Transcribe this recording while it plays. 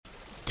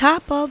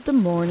Top of the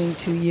morning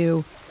to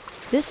you.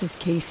 This is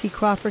Casey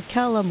Crawford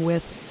Kellum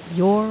with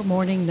Your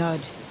Morning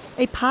Nudge,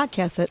 a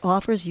podcast that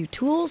offers you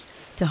tools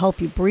to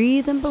help you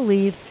breathe and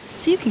believe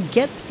so you can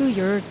get through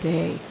your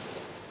day.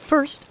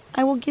 First,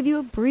 I will give you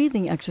a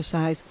breathing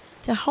exercise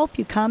to help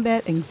you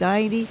combat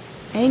anxiety,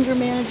 anger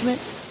management,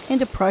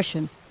 and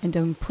depression, and to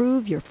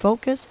improve your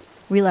focus,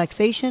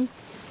 relaxation,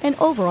 and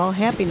overall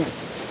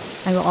happiness.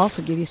 I will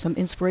also give you some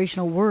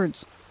inspirational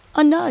words,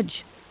 a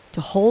nudge, to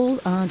hold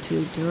on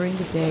to during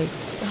the day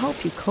to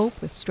help you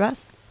cope with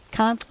stress,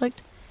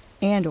 conflict,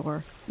 and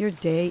or your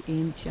day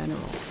in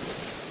general.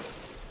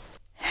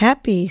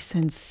 Happy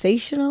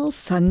Sensational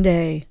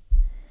Sunday.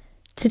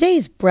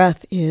 Today's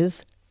breath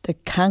is the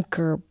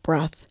Conquer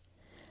breath,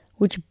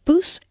 which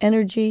boosts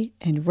energy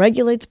and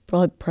regulates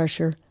blood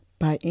pressure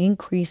by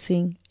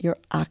increasing your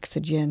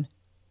oxygen.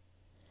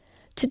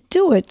 To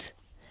do it,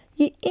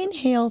 you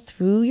inhale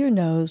through your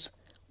nose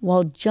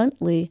while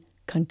gently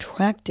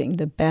contracting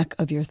the back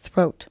of your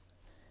throat.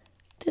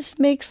 This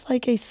makes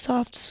like a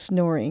soft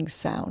snoring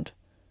sound.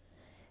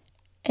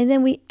 And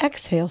then we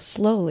exhale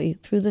slowly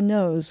through the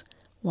nose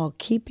while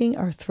keeping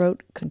our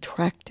throat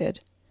contracted.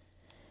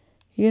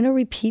 You're going to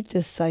repeat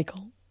this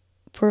cycle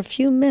for a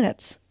few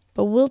minutes,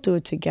 but we'll do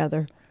it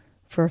together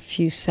for a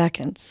few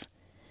seconds.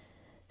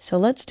 So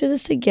let's do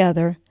this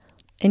together,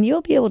 and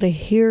you'll be able to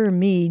hear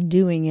me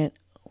doing it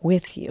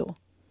with you.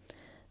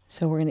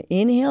 So we're going to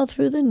inhale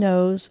through the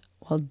nose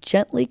while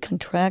gently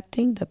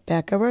contracting the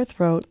back of our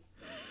throat.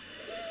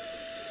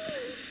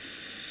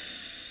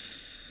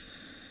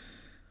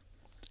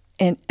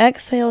 And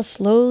exhale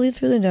slowly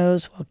through the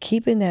nose while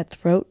keeping that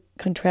throat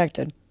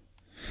contracted.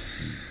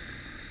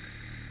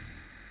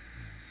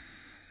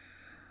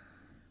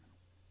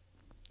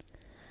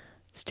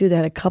 Let's do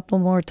that a couple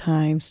more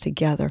times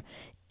together.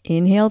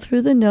 Inhale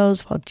through the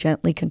nose while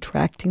gently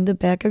contracting the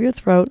back of your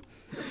throat.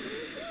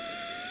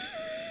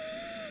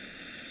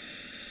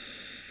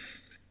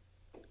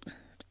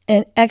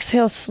 And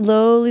exhale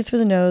slowly through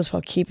the nose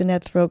while keeping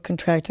that throat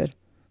contracted.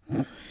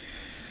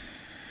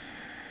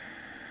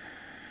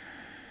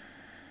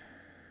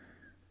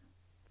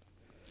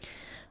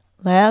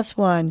 Last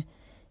one.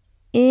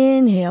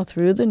 Inhale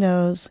through the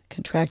nose,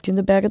 contracting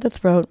the back of the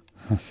throat.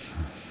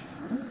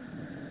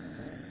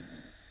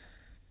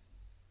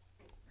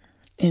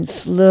 And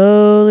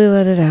slowly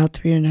let it out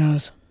through your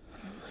nose.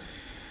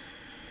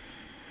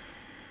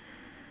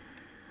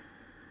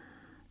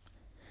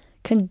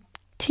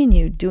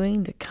 Continue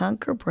doing the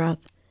Conquer breath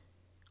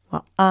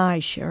while I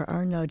share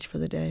our nudge for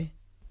the day.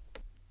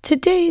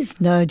 Today's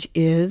nudge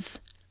is,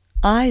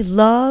 I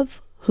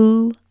love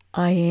who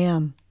I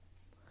am.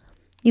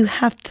 You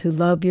have to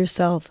love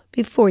yourself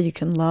before you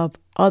can love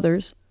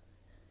others.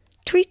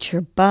 Treat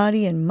your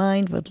body and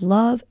mind with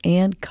love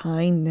and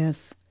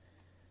kindness.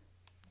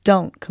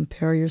 Don't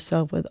compare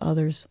yourself with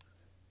others.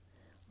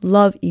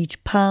 Love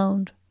each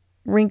pound,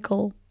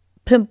 wrinkle,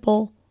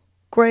 pimple,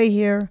 gray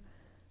hair,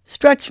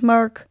 stretch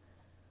mark,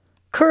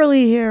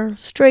 curly hair,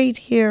 straight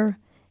hair,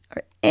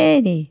 or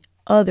any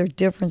other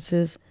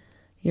differences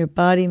your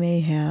body may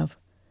have.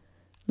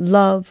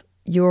 Love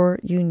your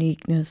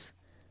uniqueness.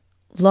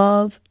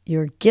 Love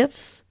your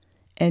gifts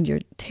and your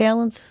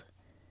talents.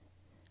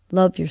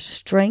 Love your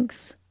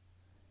strengths.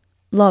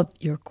 Love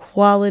your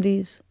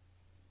qualities.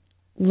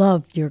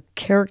 Love your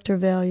character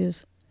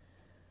values.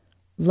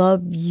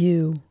 Love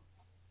you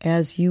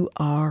as you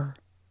are.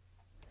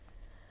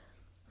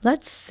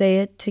 Let's say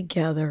it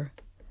together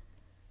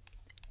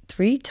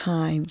 3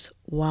 times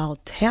while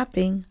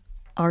tapping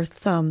our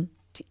thumb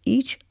to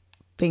each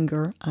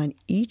finger on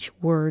each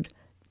word,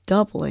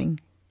 doubling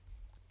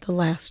the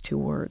last 2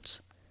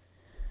 words.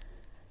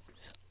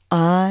 So,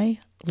 I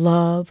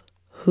love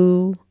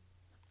who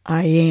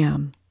I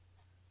am.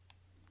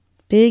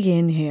 Big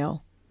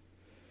inhale.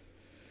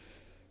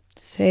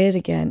 Say it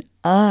again.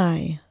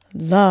 I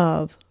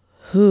love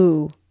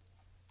who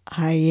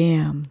I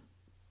am.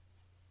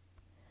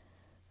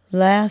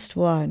 Last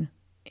one.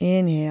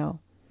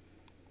 Inhale.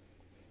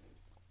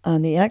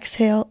 On the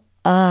exhale,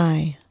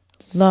 I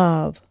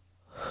love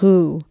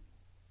who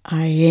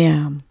I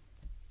am.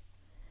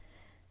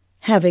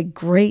 Have a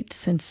great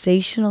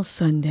sensational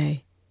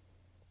Sunday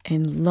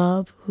and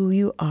love who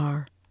you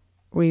are,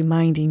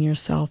 reminding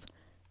yourself,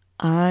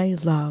 I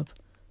love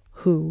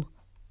who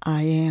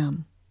I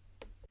am.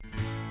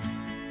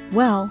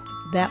 Well,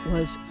 that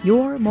was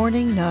your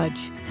morning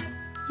nudge.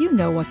 You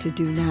know what to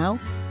do now.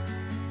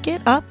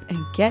 Get up and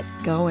get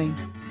going.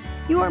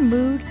 Your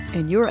mood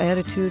and your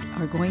attitude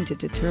are going to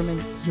determine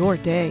your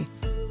day.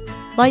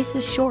 Life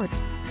is short.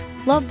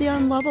 Love the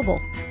unlovable.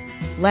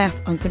 Laugh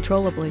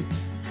uncontrollably.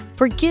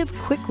 Forgive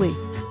quickly.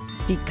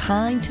 Be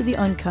kind to the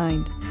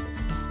unkind.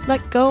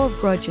 Let go of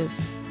grudges.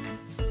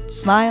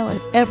 Smile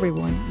at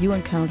everyone you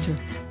encounter.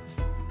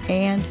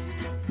 And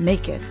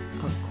make it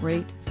a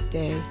great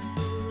day.